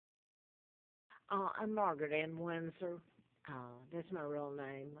I'm Margaret Ann Windsor. That's my real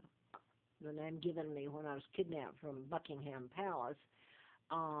name. The name given me when I was kidnapped from Buckingham Palace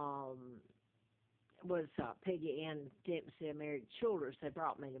um, was Peggy Ann Dempsey. I married Childers. They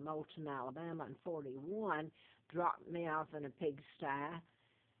brought me to Moulton, Alabama in 41, dropped me off in a pigsty,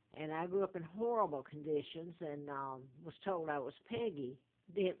 and I grew up in horrible conditions and was told I was Peggy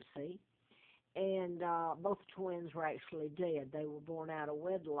Dempsey. And both twins were actually dead. They were born out of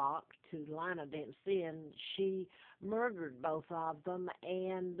wedlock to Lina Dempsey, and she murdered both of them,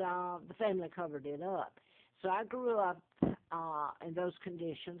 and the family covered it up. So I grew up in those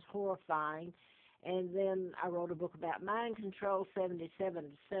conditions, horrifying. And then I wrote a book about mind control, 77 to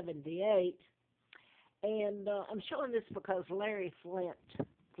 78. And I'm showing this because Larry Flint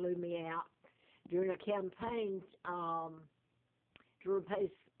flew me out during a campaign to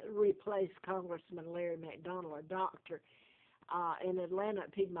replace Congressman Larry McDonald, a doctor, in Atlanta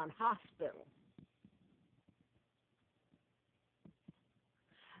at Piedmont Hospital.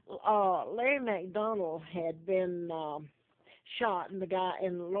 Larry McDonald had been shot in the guy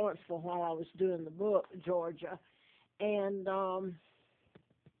in Lawrenceville while I was doing the book, Georgia, and the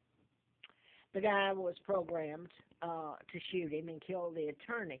guy was programmed to shoot him and kill the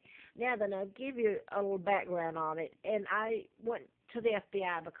attorney. Now then, I'll give you a little background on it. And I went to the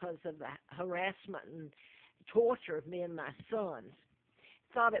FBI because of the harassment and torture of me and my sons.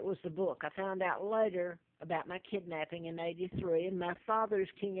 Thought it was the book. I found out later about my kidnapping in '83, and my father's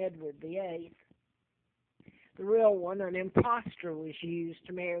King Edward VIII. The real one, an imposter, was used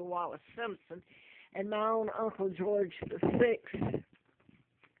to marry Wallace Simpson, and my own Uncle George VI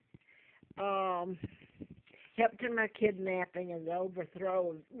helped in my kidnapping and the overthrow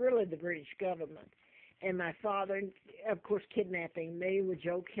of really the British government. And my father, of course, kidnapping me with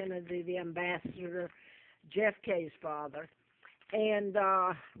Joe Kennedy, the ambassador, JFK's father, and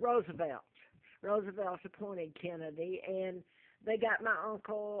Roosevelt. Roosevelt appointed Kennedy, and they got my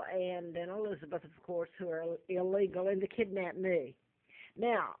uncle and then Elizabeth, of course, who are illegal, and to kidnap me.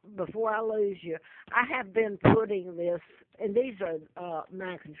 Now, before I lose you, I have been putting this, and these are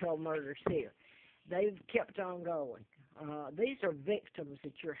mind control murders here. They've kept on going. These are victims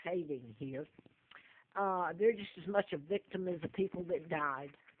that you're hating here. They're just as much a victim as the people that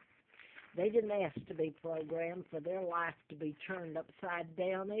died. They didn't ask to be programmed for their life to be turned upside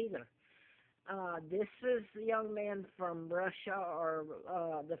down either. This is a young man from Russia or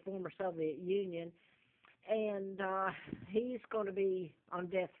the former Soviet Union, and he's going to be on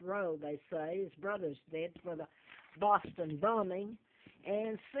death row, they say. His brother's dead for the Boston bombing.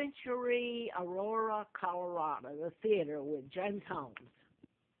 And Century Aurora, Colorado, the theater with James Holmes,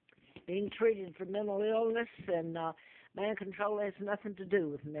 being treated for mental illness, and mind control has nothing to do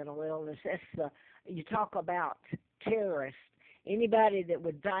with mental illness. That's you talk about terrorists. Anybody that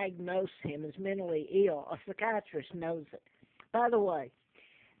would diagnose him as mentally ill, a psychiatrist knows it. By the way,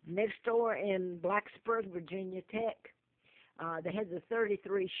 next door in Blacksburg, Virginia Tech, they had the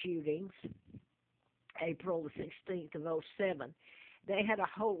 33 shootings, April the 16th of '07. They had a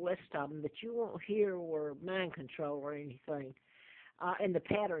whole list of them that you won't hear were mind control or anything, and the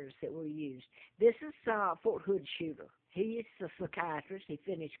patterns that were used. This is Fort Hood shooter. He's a psychiatrist. He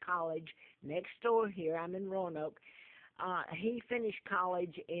finished college next door here. I'm in Roanoke. He finished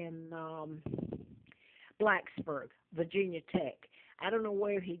college in Blacksburg, Virginia Tech. I don't know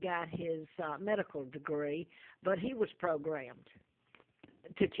where he got his medical degree, but he was programmed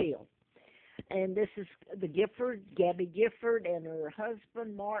to kill. And this is the Gabby Gifford, and her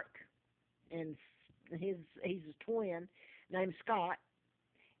husband, Mark, and he's a twin named Scott.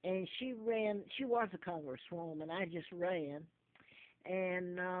 And she was a congresswoman. I just ran.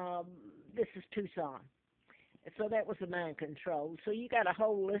 And this is Tucson. So that was the mind control. So you got a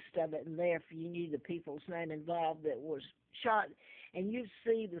whole list of it in there if you knew the people's name involved that was shot. And you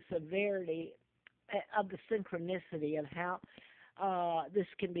see the severity of the synchronicity of how this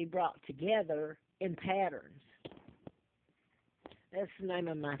can be brought together in patterns. That's the name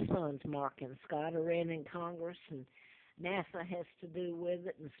of my sons, Mark and Scott. I ran in Congress, and NASA has to do with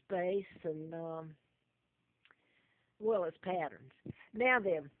it, and space, and, well, it's patterns. Now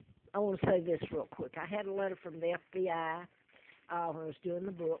then, I want to say this real quick. I had a letter from the FBI when I was doing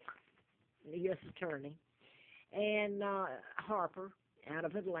the book, the U.S. Attorney, and Harper out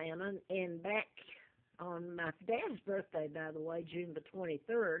of Atlanta, and back on my dad's birthday, by the way, June the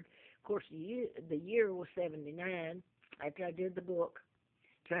 23rd. Of course, the year was 79. After I did the book,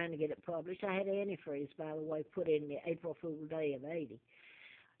 trying to get it published, I had antifreeze, by the way, put in the April Fool Day of 80.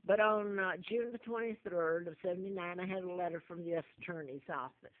 But on June the 23rd of 79, I had a letter from the U.S. Attorney's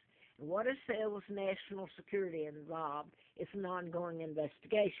Office. And what it said was national security involved. It's an ongoing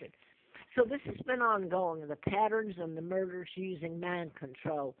investigation. So this has been ongoing, the patterns and the murders using mind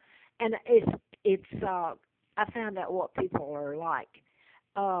control. And I found out what people are like.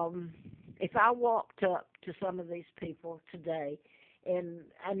 Um, if I walked up to some of these people today and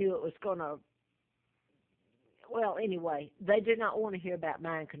I knew it was going to, well, anyway, they do not want to hear about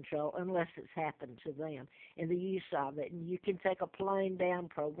mind control unless it's happened to them and the use of it. And you can take a plain down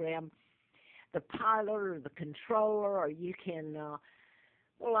program, the pilot or the controller, or you can,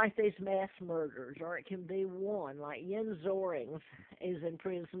 well, like these mass murders, or it can be one, like Yen Zorings is in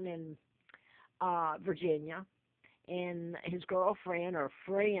prison in Virginia, and his girlfriend or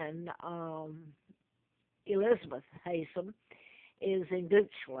friend, Elizabeth Haysom, is in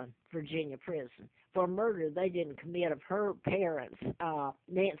Goochland, Virginia prison for a murder they didn't commit of her parents,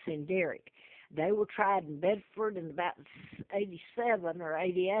 Nancy and Derek. They were tried in Bedford in about 87 or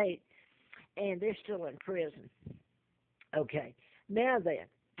 88, and they're still in prison. Okay, now then,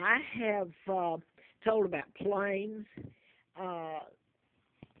 I have told about planes. Uh,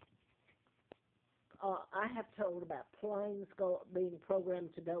 I have told about planes being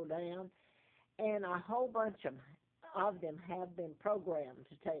programmed to go down, and a whole bunch of them have been programmed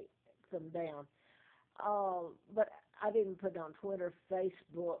to take them down. But I've even put it on Twitter,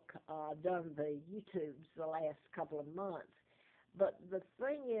 Facebook, done the YouTubes the last couple of months. But the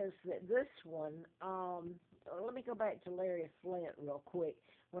thing is that this one, let me go back to Larry Flint real quick.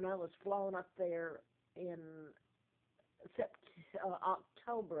 When I was flown up there in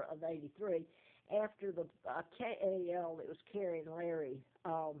October of '83, after the KAL that was carrying Larry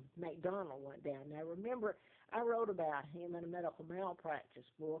McDonald went down. Now remember, I wrote about him in a medical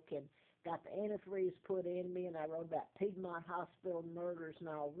malpractice book and got the antifreeze put in me, and I wrote about Piedmont Hospital murders and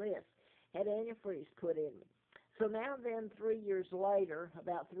all this. Had antifreeze put in me. So now then, 3 years later,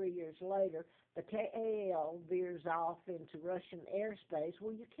 about 3 years later, the KAL veers off into Russian airspace.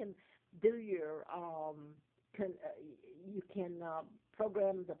 Well, you can do your you can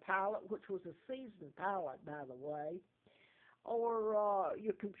program the pilot, which was a seasoned pilot, by the way, or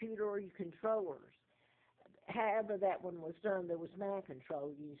your computer or your controllers. However that one was done, there was mind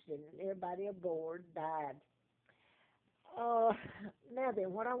control used in it. Everybody aboard died. Uh, Now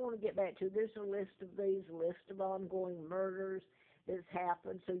then, what I want to get back to, there's a list of these, a list of ongoing murders that's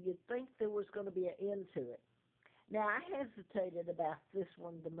happened, so you'd think there was going to be an end to it. Now, I hesitated about this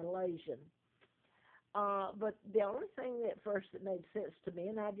one, the Malaysian. But the only thing at first that made sense to me,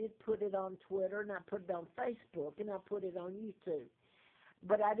 and I did put it on Twitter, and I put it on Facebook, and I put it on YouTube,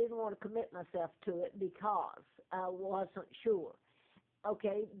 but I didn't want to commit myself to it because I wasn't sure.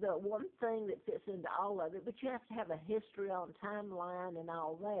 Okay, the one thing that fits into all of it, but you have to have a history on timeline and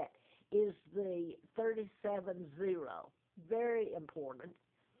all that, is the 37-0. Very important.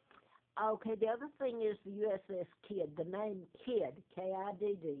 Okay, the other thing is the USS Kidd, the name Kidd,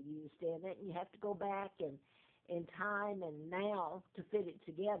 K-I-D-D, used in it, and you have to go back in time and now to fit it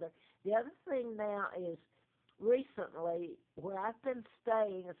together. The other thing now is recently where I've been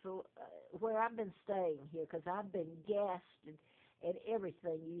staying, here, because I've been gassed and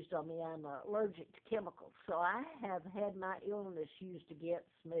everything used on me. I'm allergic to chemicals, so I have had my illness used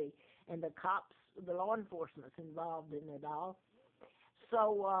against me, and the cops, the law enforcement's involved in it all.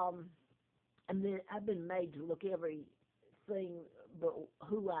 So, and then I've been made to look everything but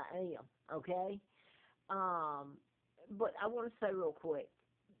who I am, okay? But I want to say real quick,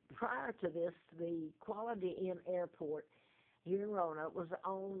 prior to this, the Quality Inn Airport here in Roanoke was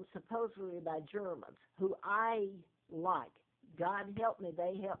owned supposedly by Germans, who I like. God help me,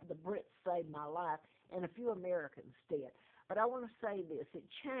 they helped the Brits save my life, and a few Americans did. But I want to say this, it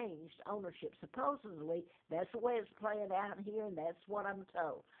changed ownership. Supposedly, that's the way it's playing out here, and that's what I'm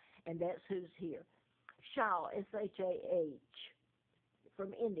told, and that's who's here. Shaw, S-H-A-H,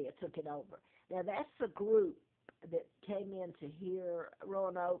 from India took it over. Now, that's a group that came into here,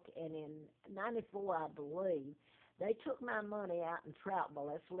 Roanoke, and in '94, I believe, they took my money out in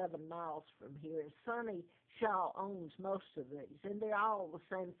Troutville. That's 11 miles from here. And Sonny Shaw owns most of these, and they're all the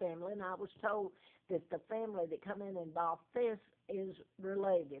same family. And I was told that the family that come in and bought this is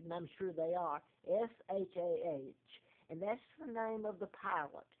related, and I'm sure they are, S-H-A-H. And that's the name of the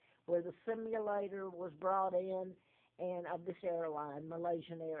pilot, where the simulator was brought in, and of this airline,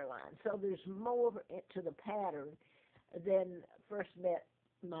 Malaysian Airlines. So there's more to the pattern than first met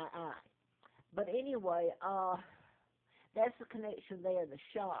my eye. But anyway, that's the connection there, the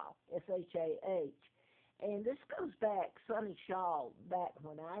Shaw, S-H-A-H. And this goes back, Sonny Shaw, back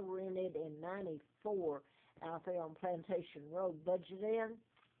when I rented in '94 out there on Plantation Road, Budget Inn.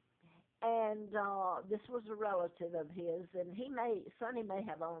 And this was a relative of his, and Sonny may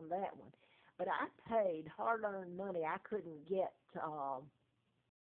have owned that one. But I paid hard-earned money. I couldn't get